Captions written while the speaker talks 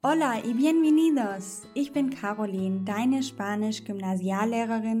Hola y bienvenidos! Ich bin Caroline, deine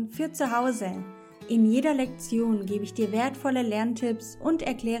Spanisch-Gymnasiallehrerin für zu Hause. In jeder Lektion gebe ich dir wertvolle Lerntipps und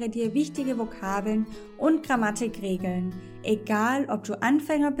erkläre dir wichtige Vokabeln und Grammatikregeln, egal ob du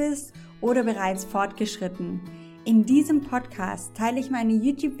Anfänger bist oder bereits fortgeschritten. In diesem Podcast teile ich meine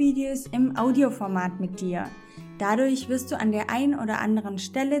YouTube-Videos im Audioformat mit dir. Dadurch wirst du an der einen oder anderen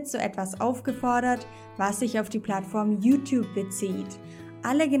Stelle zu etwas aufgefordert, was sich auf die Plattform YouTube bezieht.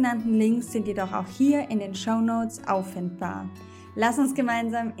 Alle genannten Links sind jedoch auch hier in den Shownotes auffindbar. Lass uns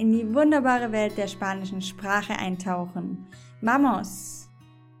gemeinsam in die wunderbare Welt der spanischen Sprache eintauchen. Vamos!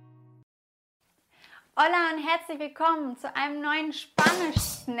 Hola und herzlich willkommen zu einem neuen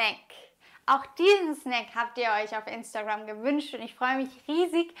Spanisch-Snack. Auch diesen Snack habt ihr euch auf Instagram gewünscht und ich freue mich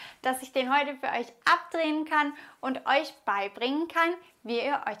riesig, dass ich den heute für euch abdrehen kann und euch beibringen kann, wie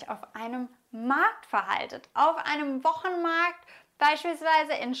ihr euch auf einem Markt verhaltet. Auf einem Wochenmarkt,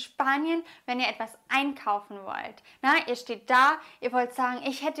 beispielsweise in Spanien, wenn ihr etwas einkaufen wollt. Ihr steht da, ihr wollt sagen,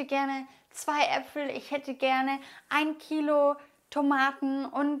 ich hätte gerne 2 Äpfel, ich hätte gerne 1 Kilo Tomaten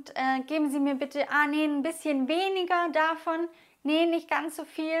und geben Sie mir bitte, ein bisschen weniger davon, nicht ganz so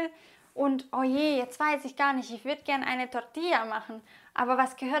viel. Und oh je, jetzt weiß ich gar nicht, ich würde gerne eine Tortilla machen, aber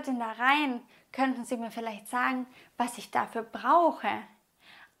was gehört denn da rein? Könnten Sie mir vielleicht sagen, was ich dafür brauche?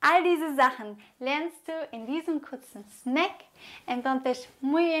 All diese Sachen lernst du in diesem kurzen Snack. Entonces,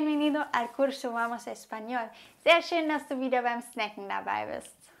 muy bienvenido al curso Vamos Español. Sehr schön, dass du wieder beim Snacken dabei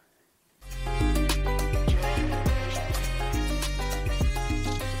bist.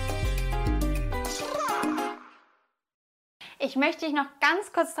 Ich möchte dich noch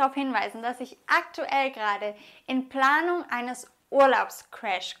ganz kurz darauf hinweisen, dass ich aktuell gerade in Planung eines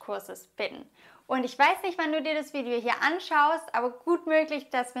Urlaubscrash-Kurses bin. Und ich weiß nicht, wann du dir das Video hier anschaust, aber gut möglich,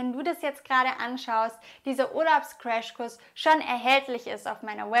 dass wenn du das jetzt gerade anschaust, dieser Urlaubscrashkurs schon erhältlich ist auf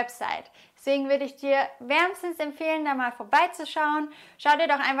meiner Website. Deswegen würde ich dir wärmstens empfehlen, da mal vorbeizuschauen. Schau dir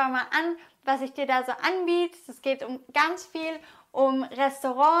doch einfach mal an, was ich dir da so anbiete. Es geht um ganz viel um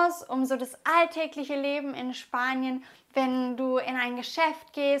Restaurants, um so das alltägliche Leben in Spanien, wenn du in ein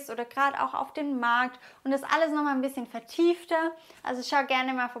Geschäft gehst oder gerade auch auf den Markt und das alles nochmal ein bisschen vertiefter. Also schau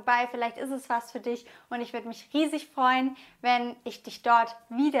gerne mal vorbei, vielleicht ist es was für dich und ich würde mich riesig freuen, wenn ich dich dort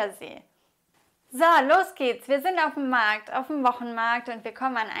wiedersehe. So, los geht's. Wir sind auf dem Markt, auf dem Wochenmarkt und wir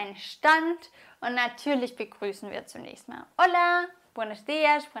kommen an einen Stand und natürlich begrüßen wir zunächst mal. Hola, buenos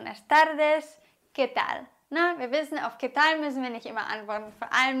días, buenas tardes, ¿qué tal? Wir wissen, auf ¿qué tal müssen wir nicht immer antworten, vor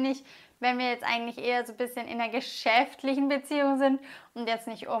allem nicht, wenn wir jetzt eigentlich eher so ein bisschen in einer geschäftlichen Beziehung sind und jetzt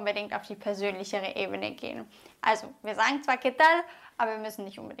nicht unbedingt auf die persönlichere Ebene gehen. Also, wir sagen zwar ¿qué tal?, aber wir müssen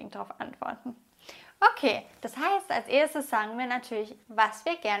nicht unbedingt darauf antworten. Okay, das heißt, als erstes sagen wir natürlich, was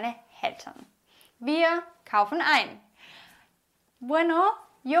wir gerne hätten. Wir kaufen ein. Bueno,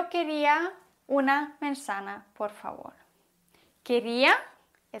 yo quería una manzana, por favor. Quería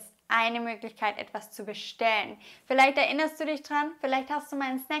ist eine Möglichkeit, etwas zu bestellen. Vielleicht erinnerst du dich dran, vielleicht hast du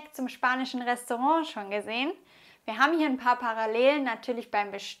meinen Snack zum spanischen Restaurant schon gesehen. Wir haben hier ein paar Parallelen natürlich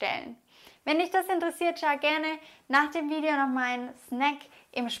beim Bestellen. Wenn dich das interessiert, schau gerne nach dem Video noch meinen Snack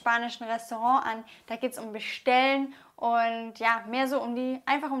im spanischen Restaurant an. Da geht es um Bestellen und ja, mehr so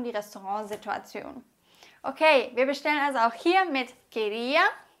einfach um die Restaurantsituation. Okay, wir bestellen also auch hier mit quería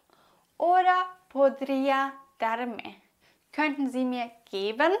oder podría darme. Könnten Sie mir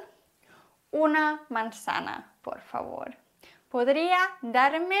geben? Una manzana, por favor. ¿Podría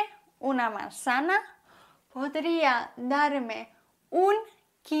darme una manzana? ¿Podría darme 1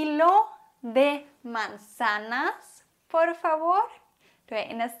 kilo de manzanas, por favor? Du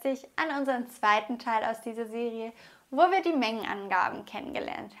erinnerst dich an unseren zweiten Teil aus dieser Serie, wo wir die Mengenangaben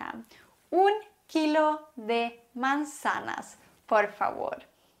kennengelernt haben. 1 kilo de manzanas, por favor.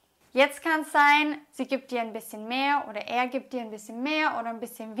 Jetzt kann es sein, sie gibt dir ein bisschen mehr oder er gibt dir ein bisschen mehr oder ein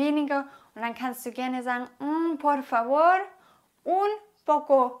bisschen weniger und dann kannst du gerne sagen, por favor, un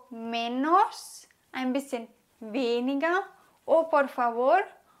poco menos, ein bisschen weniger, o por favor,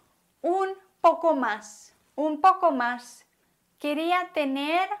 un poco más, quería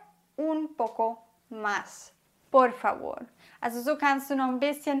tener un poco más, por favor. Also so kannst du noch ein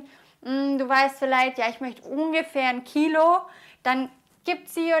bisschen, du weißt vielleicht, ja, ich möchte ungefähr 1 Kilo, dann gibt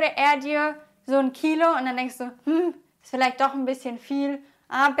sie oder er dir so 1 Kilo und dann denkst du, ist vielleicht doch ein bisschen viel.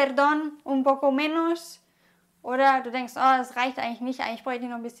 Perdón, un poco menos. Oder du denkst, das reicht eigentlich nicht, eigentlich bräuchte ich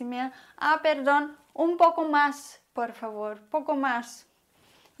noch ein bisschen mehr. Perdón, un poco más, por favor, poco más.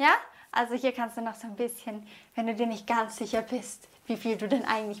 Ja, also hier kannst du noch so ein bisschen, wenn du dir nicht ganz sicher bist, wie viel du denn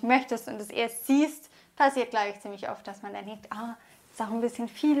eigentlich möchtest und es erst siehst, passiert, glaube ich, ziemlich oft, dass man dann denkt, ist auch ein bisschen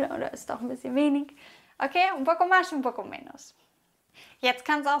viel oder ist auch ein bisschen wenig. Okay, un poco más, un poco menos. Jetzt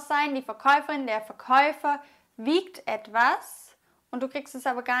kann es auch sein, die Verkäuferin, der Verkäufer wiegt etwas und du kriegst es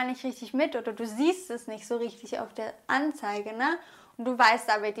aber gar nicht richtig mit oder du siehst es nicht so richtig auf der Anzeige, ne? Und du weißt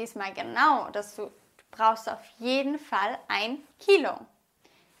aber diesmal genau, dass du brauchst auf jeden Fall 1 Kilo.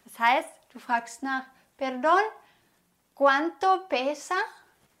 Das heißt, du fragst nach, perdón, ¿cuánto pesa?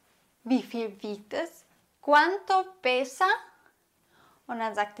 Wie viel wiegt es? ¿Cuánto pesa? Und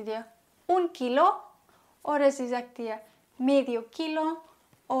dann sagt die dir 1 Kilo oder sie sagt dir medio kilo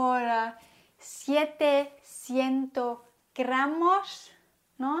oder 700 gramos,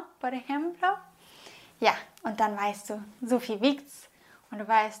 ¿no? Por ejemplo. Ja, und dann weißt du, so viel wiegt's. Und du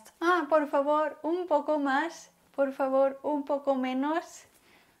weißt, por favor, un poco más, por favor, un poco menos.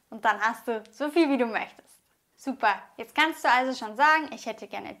 Und dann hast du so viel, wie du möchtest. Super, jetzt kannst du also schon sagen, ich hätte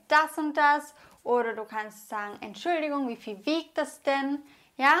gerne das und das. Oder du kannst sagen, Entschuldigung, wie viel wiegt das denn?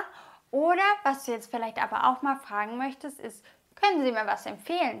 Ja? Oder was du jetzt vielleicht aber auch mal fragen möchtest, ist, können Sie mir was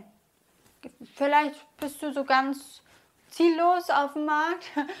empfehlen? Vielleicht bist du so ganz ziellos auf dem Markt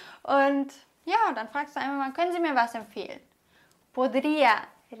und ja, dann fragst du einfach mal, können Sie mir was empfehlen? ¿Podría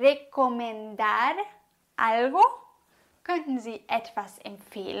recomendar algo? Könnten Sie etwas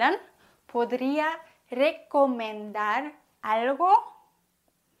empfehlen? ¿Podría recomendar algo?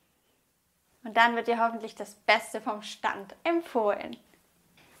 Und dann wird dir hoffentlich das Beste vom Stand empfohlen.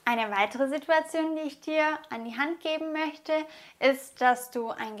 Eine weitere Situation, die ich dir an die Hand geben möchte, ist, dass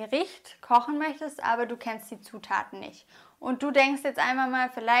du ein Gericht kochen möchtest, aber du kennst die Zutaten nicht. Und du denkst jetzt einmal mal,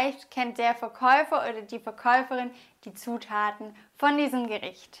 vielleicht kennt der Verkäufer oder die Verkäuferin die Zutaten von diesem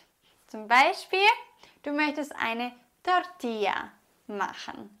Gericht. Zum Beispiel, du möchtest eine Tortilla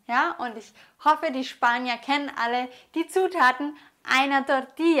machen. Ja? Und ich hoffe, die Spanier kennen alle die Zutaten einer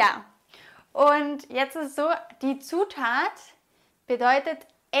Tortilla. Und jetzt ist es so, die Zutat bedeutet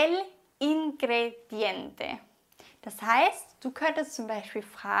el ingrediente. Das heißt, du könntest zum Beispiel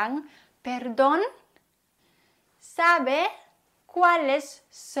fragen, perdón, ¿sabe cuáles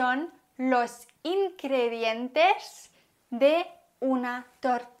son los ingredientes de una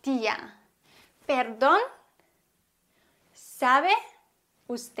tortilla? Perdón, ¿sabe,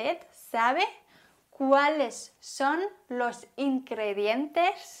 usted sabe cuáles son los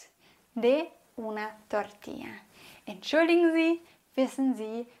ingredientes de una tortilla? Entschuldigen Sie, wissen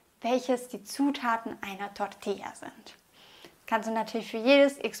Sie, welches die Zutaten einer Tortilla sind? Kannst du natürlich für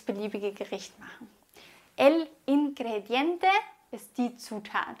jedes x-beliebige Gericht machen. El ingrediente ist die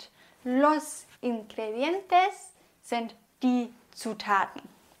Zutat. Los ingredientes sind die Zutaten.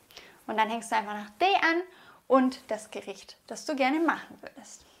 Und dann hängst du einfach nach de an und das Gericht, das du gerne machen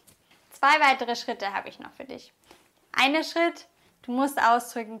würdest. 2 weitere Schritte habe ich noch für dich. Ein Schritt, du musst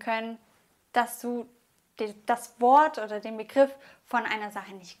ausdrücken können, dass du das Wort oder den Begriff von einer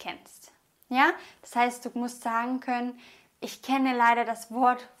Sache nicht kennst. Ja? Das heißt, du musst sagen können, ich kenne leider das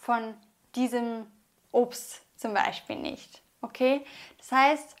Wort von diesem Obst zum Beispiel nicht. Okay? Das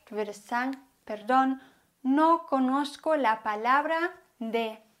heißt, du würdest sagen, perdón, no conozco la palabra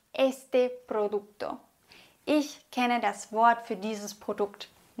de este producto. Ich kenne das Wort für dieses Produkt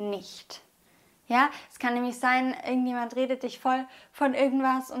nicht. Ja, es kann nämlich sein, irgendjemand redet dich voll von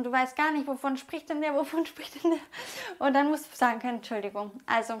irgendwas und du weißt gar nicht, wovon spricht denn der. Und dann musst du sagen können, Entschuldigung,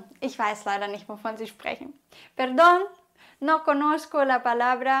 also ich weiß leider nicht, wovon sie sprechen. Perdón, no conozco la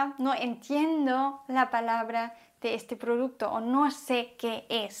palabra, no entiendo la palabra de este producto o no sé qué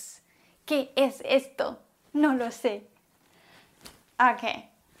es. ¿Qué es esto? No lo sé. Okay,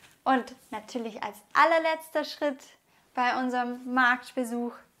 und natürlich als allerletzter Schritt bei unserem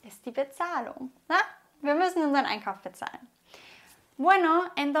Marktbesuch ist die Bezahlung. ¿No? Wir müssen unseren Einkauf bezahlen. Bueno,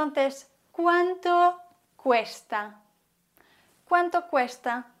 entonces, ¿cuánto cuesta? ¿Cuánto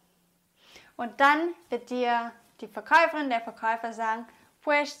cuesta? Und dann wird dir die Verkäuferin, der Verkäufer sagen,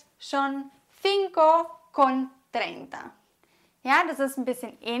 pues son 5,30. Ja, das ist ein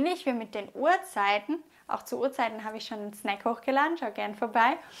bisschen ähnlich wie mit den Uhrzeiten. Auch zu Uhrzeiten habe ich schon einen Snack hochgeladen, schau gern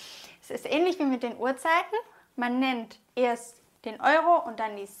vorbei. Es ist ähnlich wie mit den Uhrzeiten. Man nennt erst den Euro und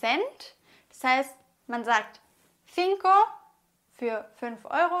dann die Cent. Das heißt, man sagt 5 für 5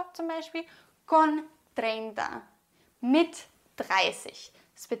 Euro zum Beispiel, con 30, mit 30.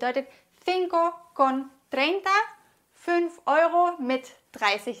 Das bedeutet 5 con 30, 5 Euro mit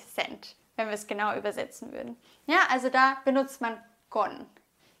 30 Cent, wenn wir es genau übersetzen würden. Ja, also da benutzt man con.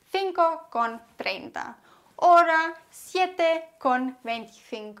 5 con 30 oder 7 con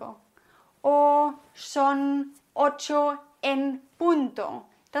 25 o son 8 en punto.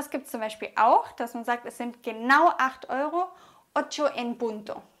 Das gibt es zum Beispiel auch, dass man sagt, es sind genau 8 Euro, 8 en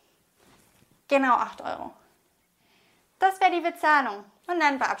punto. Genau 8 Euro. Das wäre die Bezahlung. Und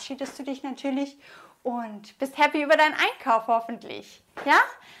dann verabschiedest du dich natürlich und bist happy über deinen Einkauf hoffentlich. Ja?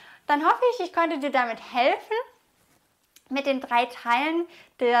 Dann hoffe ich konnte dir damit helfen, mit den 3 Teilen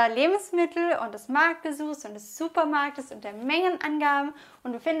der Lebensmittel und des Marktbesuchs und des Supermarktes und der Mengenangaben,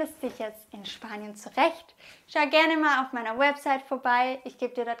 und du findest dich jetzt in Spanien zurecht. Schau gerne mal auf meiner Website vorbei. Ich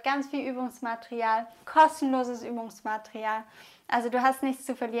gebe dir dort ganz viel Übungsmaterial, kostenloses Übungsmaterial. Also du hast nichts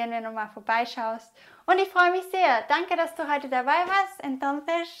zu verlieren, wenn du mal vorbeischaust. Und ich freue mich sehr. Danke, dass du heute dabei warst.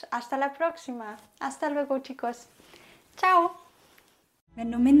 Entonces, hasta la próxima. Hasta luego, chicos. Ciao. Wenn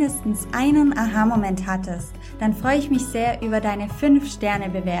du mindestens einen Aha-Moment hattest, dann freue ich mich sehr über deine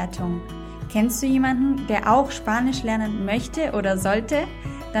 5-Sterne-Bewertung. Kennst du jemanden, der auch Spanisch lernen möchte oder sollte?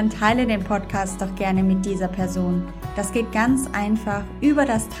 Dann teile den Podcast doch gerne mit dieser Person. Das geht ganz einfach über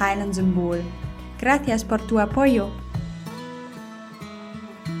das Teilen-Symbol. Gracias por tu apoyo.